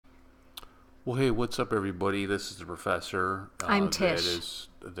Well, hey, what's up, everybody? This is the professor. I'm Tish.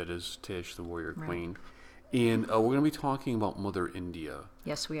 That is Tish, the warrior Right. queen, and we're going to be talking about Mother India.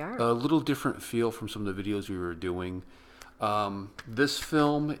 Yes, we are. A little different feel from some of the videos we were doing. This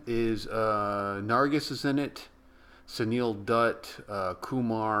film is Nargis is in it, Sunil Dutt,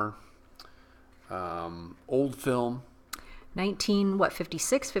 Kumar. Old film.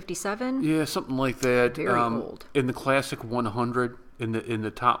 56, 57? Yeah, something like that. Very old. In the classic 100, in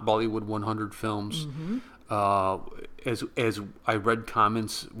the top Bollywood 100 films. As I read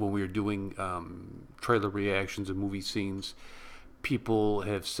comments when we were doing trailer reactions and movie scenes, people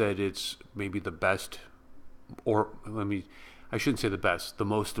have said it's maybe the best, or I shouldn't say the best, the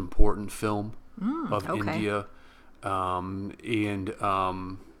most important film of India. Boy,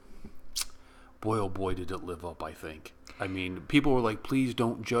 oh boy, did it live up, I think. I mean, people were like, please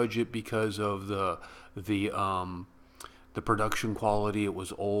don't judge it because of the production quality. It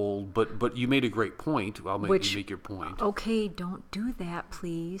was old, but you made a great point. I'll make you make your point. Okay, don't do that,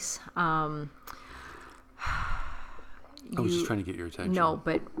 please. I was just trying to get your attention. No,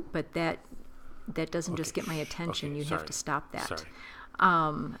 but that doesn't just get my attention. Okay, you sorry. have to stop that. Sorry.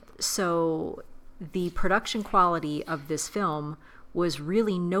 So the production quality of this film was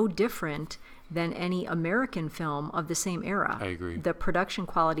really no different than any American film of the same era. I agree. The production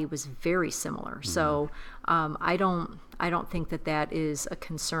quality was very similar. Mm-hmm. So I don't think that is a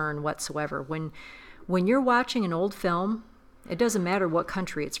concern whatsoever. When you're watching an old film, it doesn't matter what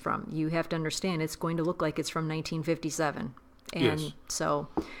country it's from. You have to understand it's going to look like it's from 1957. And yes. So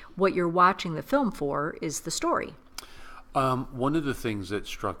what you're watching the film for is the story. One of the things that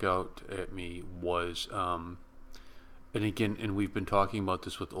struck out at me was, and we've been talking about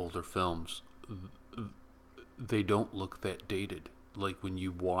this with older films, they don't look that dated. Like when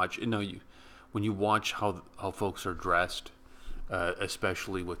you watch, when you watch how folks are dressed,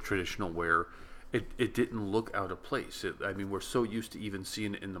 especially with traditional wear, it didn't look out of place. We're so used to even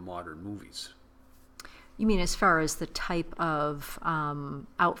seeing it in the modern movies. You mean as far as the type of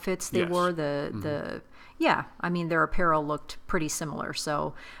outfits they wore? Yeah, their apparel looked pretty similar.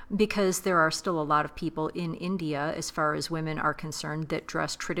 So, because there are still a lot of people in India, as far as women are concerned, that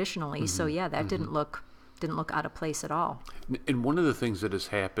dress traditionally. Mm-hmm. So, yeah, that didn't look out of place at all. And one of the things that is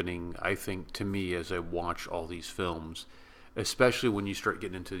happening, I think, to me as I watch all these films, especially when you start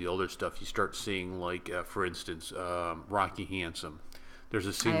getting into the older stuff, you start seeing, like, for instance, Rocky Handsome. There's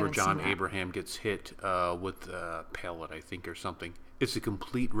a scene where John Abraham gets hit with a pallet, I think, or something. It's a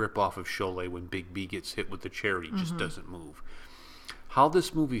complete rip-off of Sholay when Big B gets hit with the chair. He just doesn't move. How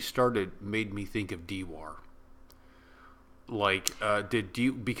this movie started made me think of Diwar. Like,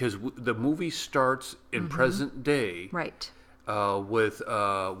 because the movie starts in present day, right? With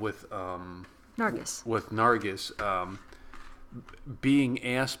Nargis. With Nargis being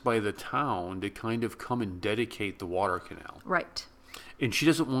asked by the town to kind of come and dedicate the water canal, right? And she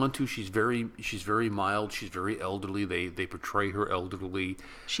doesn't want to. She's very mild. She's very elderly. They portray her elderly.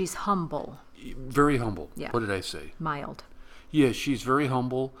 She's humble. Very humble. Yeah. What did I say? Mild. Yeah, she's very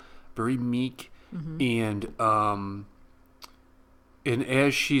humble, very meek, and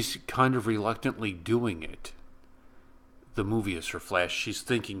as she's kind of reluctantly doing it, the movie is her flash. She's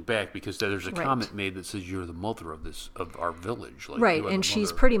thinking back because there's a comment made that says, "You're the mother of our village." Like, right, and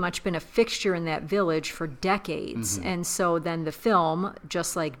she's pretty much been a fixture in that village for decades. And so then the film,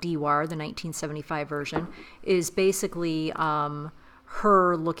 just like Diwar, the 1975 version, is basically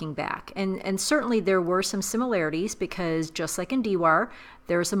her looking back. And certainly there were some similarities because just like in Diwar,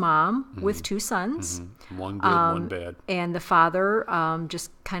 there's a mom with two sons. One good, one bad. And the father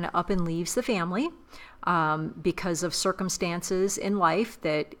just kind of up and leaves the family. Because of circumstances in life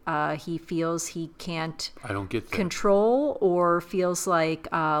that he feels he can't control, or feels like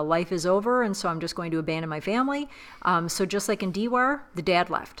life is over, and so I'm just going to abandon my family. So just like in Diwar, the dad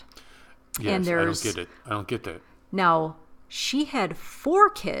left. Yes, and I don't get that. Now, she had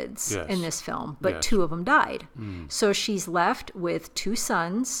 4 kids in this film, but 2 of them died. So she's left with 2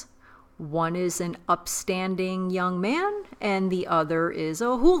 sons. One is an upstanding young man, and the other is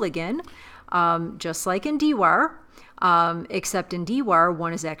a hooligan. Just like in Diwar, except in Diwar,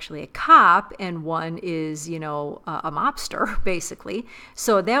 one is actually a cop and one is, a mobster, basically.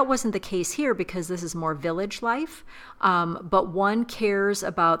 So that wasn't the case here because this is more village life. But one cares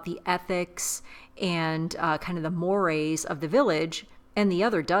about the ethics and kind of the mores of the village and the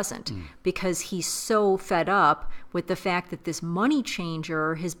other doesn't, because he's so fed up with the fact that this money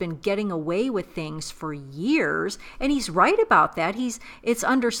changer has been getting away with things for years. And he's right about that. It's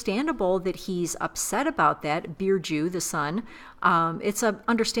understandable that he's upset about that. Birju, the son, it's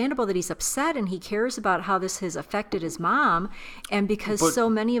understandable that he's upset, and he cares about how this has affected his mom. And because so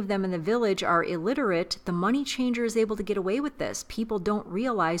many of them in the village are illiterate, the money changer is able to get away with this. People don't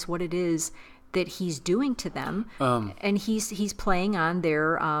realize what it is that he's doing to them, and he's playing on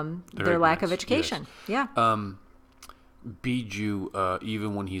their lack of education. Yes. Yeah. Biju,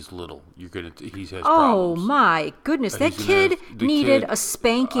 even when he's little, he has problems. Oh my goodness, that kid needed a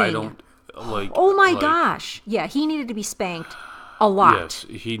spanking. I don't like. Oh my gosh, yeah, he needed to be spanked a lot. Yes,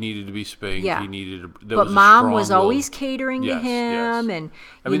 he needed to be spanked. Yeah. He needed. But mom was always catering to him, and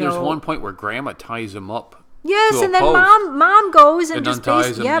there's one point where grandma ties him up. Yes, and then mom goes and just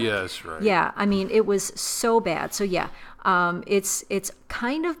unties him. Yep. Yes, right. Yeah, I mean, it was so bad. So yeah, it's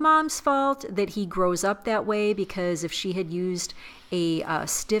kind of mom's fault that he grows up that way, because if she had used a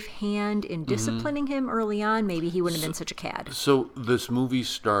stiff hand in disciplining him early on, maybe he wouldn't have been such a cad. So this movie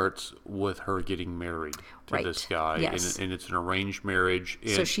starts with her getting married to this guy, yes. and it's an arranged marriage. And,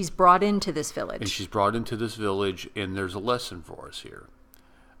 so she's brought into this village. And there's a lesson for us here.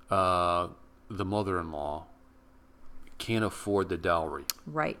 The mother-in-law can't afford the dowry.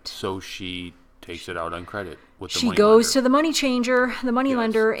 Right. So she takes it out on credit with the She money goes lender. to the money changer, the money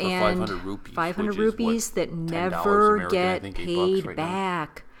lender, for and 500 rupees, 500 which is rupees what, that $10 never American, I get think $8 paid right now.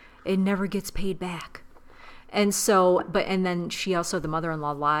 back. It never gets paid back. And so, and then she also, the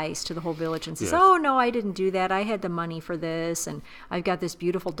mother-in-law, lies to the whole village and says, Yes. oh, no, I didn't do that. I had the money for this, and I've got this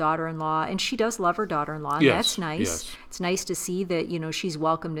beautiful daughter-in-law. And she does love her daughter-in-law, and Yes, that's nice. yes. It's nice to see that, she's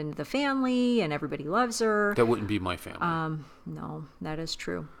welcomed into the family, and everybody loves her. That wouldn't be my family. No, that is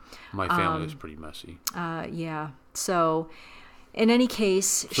true. My family is pretty messy. Yeah. So, in any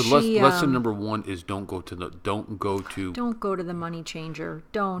case, So lesson number one is don't go to the money changer.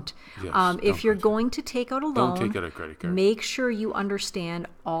 Don't. Yes, if you're going to take out a loan, don't take out a credit card. Make sure you understand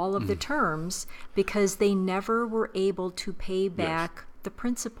all of the terms, because they never were able to pay back the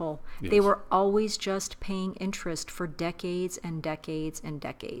principal. Yes. They were always just paying interest for decades and decades and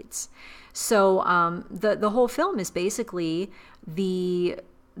decades. So the whole film is basically the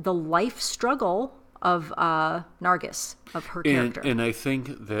life struggle of Nargis, of her character. And I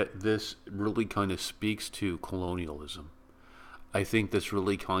think that this really kind of speaks to colonialism. I think this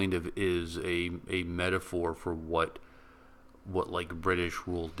really kind of is a metaphor for what like British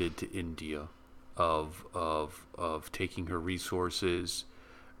rule did to India, of taking her resources,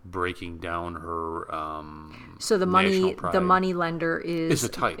 breaking down her so the money lender is a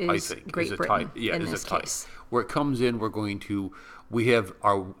type, I think. Great Britain in this case. Where it comes in, we have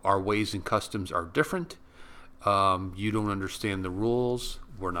our ways and customs are different. You don't understand the rules.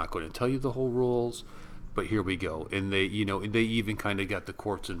 We're not going to tell you the whole rules, but here we go. And they even kind of got the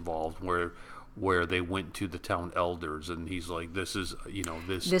courts involved, where they went to the town elders, and he's like, this is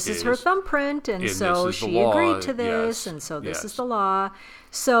her thumbprint, and so she agreed to this, and so this is the law.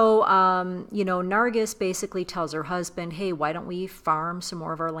 So Nargis basically tells her husband, hey, why don't we farm some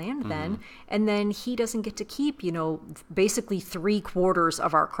more of our land then? And then he doesn't get to keep basically 3/4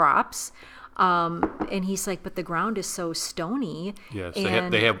 of our crops. And he's like, but the ground is so stony. Yes,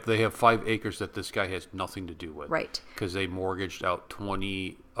 they have 5 acres that this guy has nothing to do with. Right. Because they mortgaged out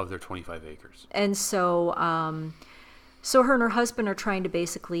 20 of their 25 acres. And so, so her and her husband are trying to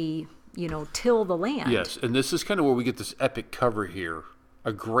basically, till the land. Yes, and this is kind of where we get this epic cover here.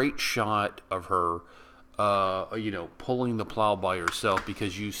 A great shot of her, pulling the plow by herself,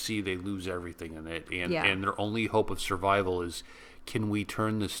 because you see they lose everything in it, and their only hope of survival is, can we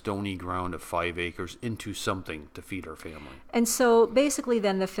turn the stony ground of 5 acres into something to feed our family? And so basically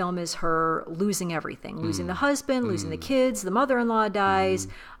then the film is her losing everything, losing the husband, losing the kids, the mother-in-law dies.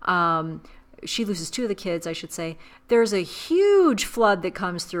 She loses 2 of the kids, I should say. There's a huge flood that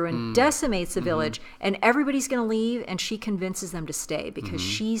comes through and decimates the village, and everybody's going to leave, and she convinces them to stay because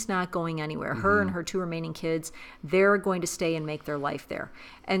she's not going anywhere. Her and her 2 remaining kids, they're going to stay and make their life there.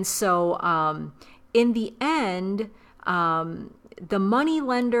 And so in the end, the money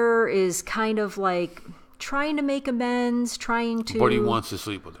lender is kind of like trying to make amends, But he wants to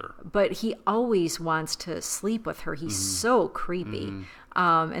sleep with her. But he always wants to sleep with her. He's so creepy.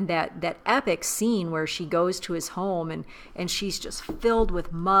 And that epic scene where she goes to his home and she's just filled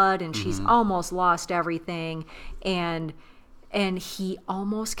with mud and she's almost lost everything. And he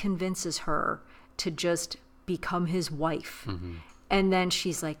almost convinces her to just become his wife. And then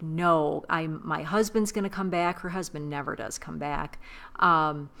she's like, no, my husband's going to come back. Her husband never does come back.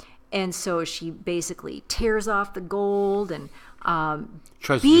 And so she basically tears off the gold and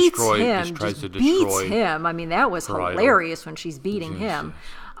tries beats to destroy, him. tries Just to beats destroy him. I mean, that was hilarious when she's beating him.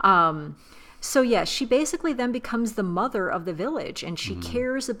 So yeah, she basically then becomes the mother of the village, and she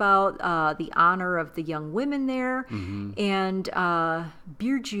cares about the honor of the young women there. And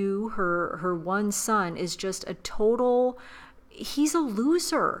Birju, her one son, is just a total. He's a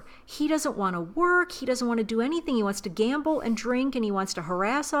loser. He doesn't want to work. He doesn't want to do anything. He wants to gamble and drink, and he wants to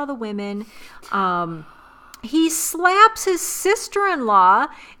harass all the women. He slaps his sister-in-law,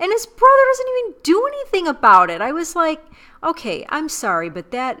 and his brother doesn't even do anything about it. I was like, okay, I'm sorry,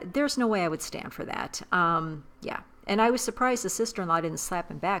 but there's no way I would stand for that. Yeah. And I was surprised the sister-in-law didn't slap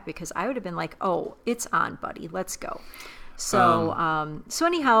him back, because I would have been like, oh, it's on, buddy. Let's go. So, so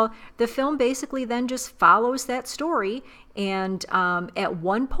anyhow, the film basically then just follows that story. And at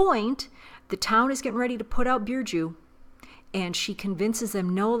one point, the town is getting ready to put out Birju. And she convinces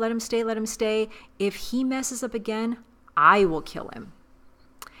them, no, let him stay, let him stay. If he messes up again, I will kill him.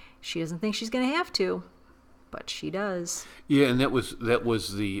 She doesn't think she's going to have to, but she does. Yeah, and that was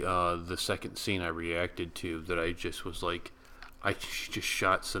the second scene I reacted to, that I just was like, she just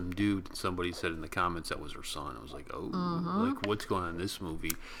shot some dude, and somebody said in the comments that was her son. I was like, oh, like, what's going on in this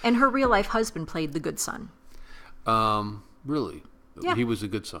movie? And her real-life husband played the good son. Really? Yeah. He was a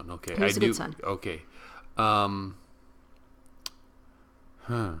good son. Okay. He was a good son. Okay.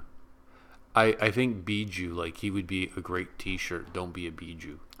 I think Bijou, like, he would be a great T-shirt. Don't be a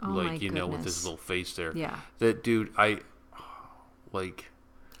Bijou. Oh, like, my you know, with goodness. his little face there. Yeah. That dude, I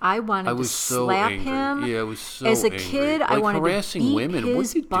wanted to so slap angry. him. Yeah, I was so As a angry. kid, like, I wanted harassing to beat women. his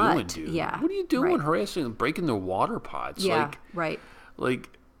What are you butt. doing, dude? Yeah. What are you doing? Right. Harassing them, breaking their water pots. Yeah, like, right. Like,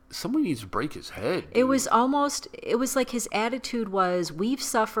 somebody needs to break his head. Dude. It was like his attitude was, we've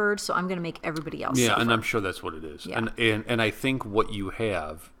suffered, so I'm going to make everybody else suffer. Yeah, and I'm sure that's what it is. Yeah. And I think what you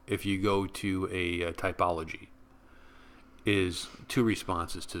have, if you go to a typology, is two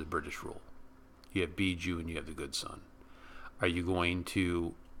responses to the British rule. You have Bijou and you have the good son. Are you going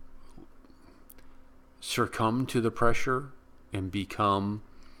to succumb to the pressure and become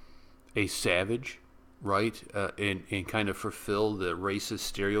a savage, right? And kind of fulfill the racist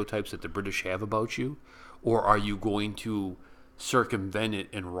stereotypes that the British have about you? Or are you going to circumvent it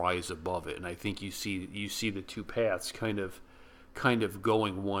and rise above it? And I think you see the two paths kind of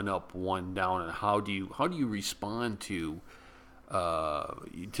going one up, one down. And how do you respond to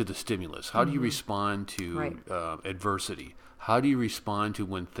the stimulus? How do you respond to adversity? How do you respond to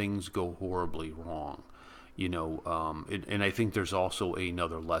when things go horribly wrong? You know, and I think there's also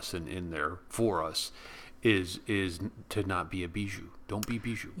another lesson in there for us is to not be a Bijou. Don't be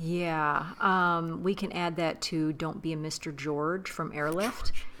Bijou. Yeah. We can add that to don't be a Mr. George from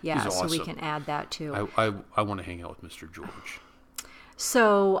Airlift. Yeah, He's awesome. So we can add that too. I want to hang out with Mr. George.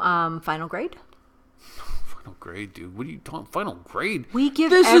 So, final grade? Final grade, dude. What are you talking? Final grade? We give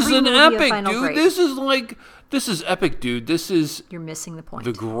this every is an movie epic, a final dude. grade. This is epic, dude. This is You're missing the point.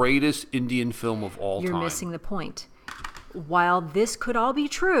 the greatest Indian film of all time. You're missing the point. While this could all be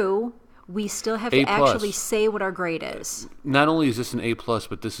true, we still have A+. to actually say what our grade is. Not only is this an A+,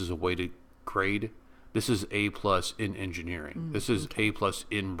 but this is a weighted grade. This is A+ in engineering. This is A+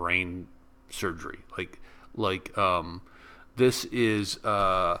 in brain surgery. This is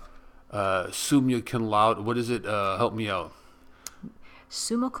summa cum laude. What is it? Help me out.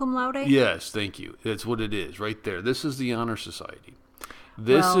 Summa cum laude? Yes, thank you. That's what it is, right there. This is the honor society.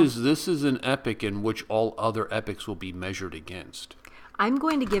 This is an epic in which all other epics will be measured against. I'm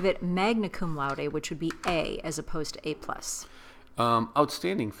going to give it magna cum laude, which would be A as opposed to A+.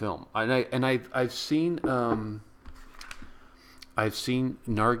 Outstanding film. I've seen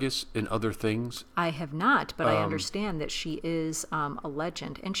Nargis in other things. I have not, but I understand that she is a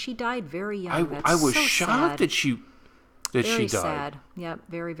legend, and she died very young. I was so shocked sad. that she very she died. Sad. Yep,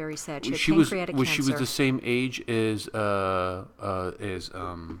 very, very sad. She had was pancreatic was cancer. she was the same age as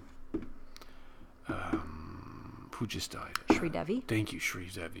who just died? Sri Devi. Thank you, Sri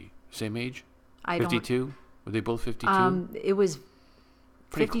Devi. Same age? I 52? Were they both 52? It was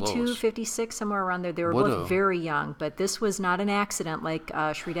Pretty 52, close. 56, somewhere around there. They were both very young, but this was not an accident like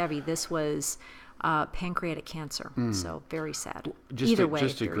Sri Devi. This was pancreatic cancer. So very sad. Either way,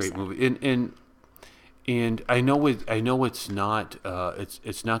 just a very great sad. movie. And I know it's not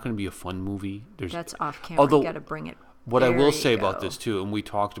it's not going to be a fun movie. That's off camera. Although, You got to bring it. What I There will you say go. about this too, and we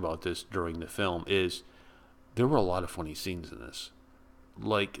talked about this during the film, is there were a lot of funny scenes in this.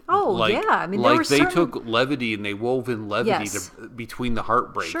 Yeah, I mean, there like were they certain... took levity and they wove in levity between the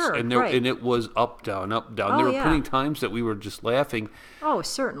heartbreaks, Sure, and it was up down up down. There were plenty of times that we were just laughing. Oh,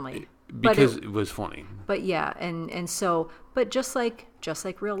 certainly. because it was funny. But yeah, and so, but just like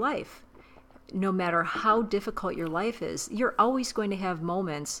real life, no matter how difficult your life is, you're always going to have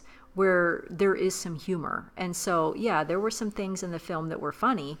moments where there is some humor. And so, yeah, there were some things in the film that were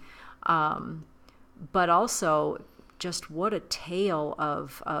funny, but also just what a tale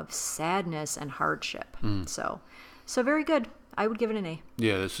of sadness and hardship. So very good. I would give it an A.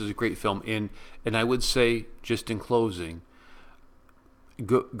 Yeah, this is a great film, and I would say, just in closing,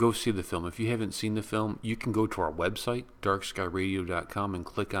 go see the film. If you haven't seen the film, you can go to our website, darkskyradio.com, and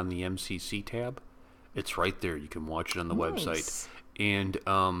click on the MCC tab. It's right there. You can watch it on the website. And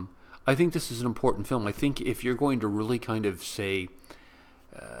I think this is an important film. I think if you're going to really kind of say,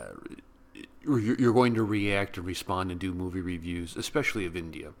 you're going to react and respond and do movie reviews, especially of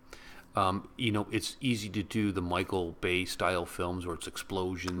India, it's easy to do the Michael Bay style films where it's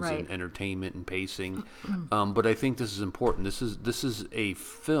explosions and entertainment and pacing. But I think this is important. This is a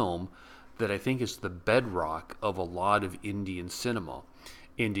film that I think is the bedrock of a lot of Indian cinema.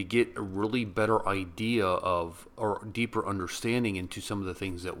 And to get a really better idea of, or deeper understanding into some of the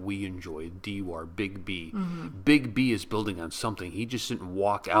things that we enjoy, Diwar, Big B. Big B is building on something. He just didn't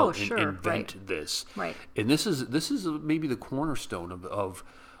walk out and invent this. Right. And this is maybe the cornerstone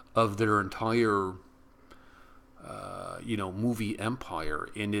of their entire movie empire,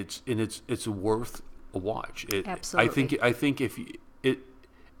 and it's worth a watch. Absolutely. I think if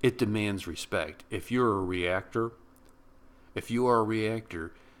it demands respect. If you are a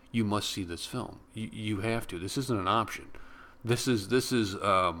reactor, you must see this film. You have to. This isn't an option. This is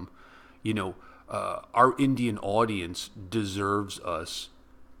our Indian audience deserves us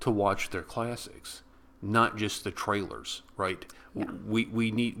to watch their classics, not just the trailers, right? Yeah.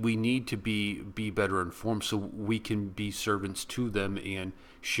 We need to be better informed so we can be servants to them and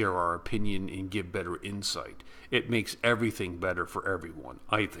share our opinion and give better insight. It makes everything better for everyone,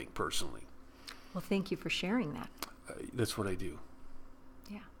 I think, personally. Well, thank you for sharing that. That's what I do.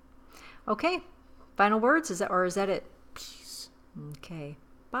 Yeah. Okay. Final words? Is that it? Peace. Okay.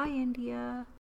 Bye, India.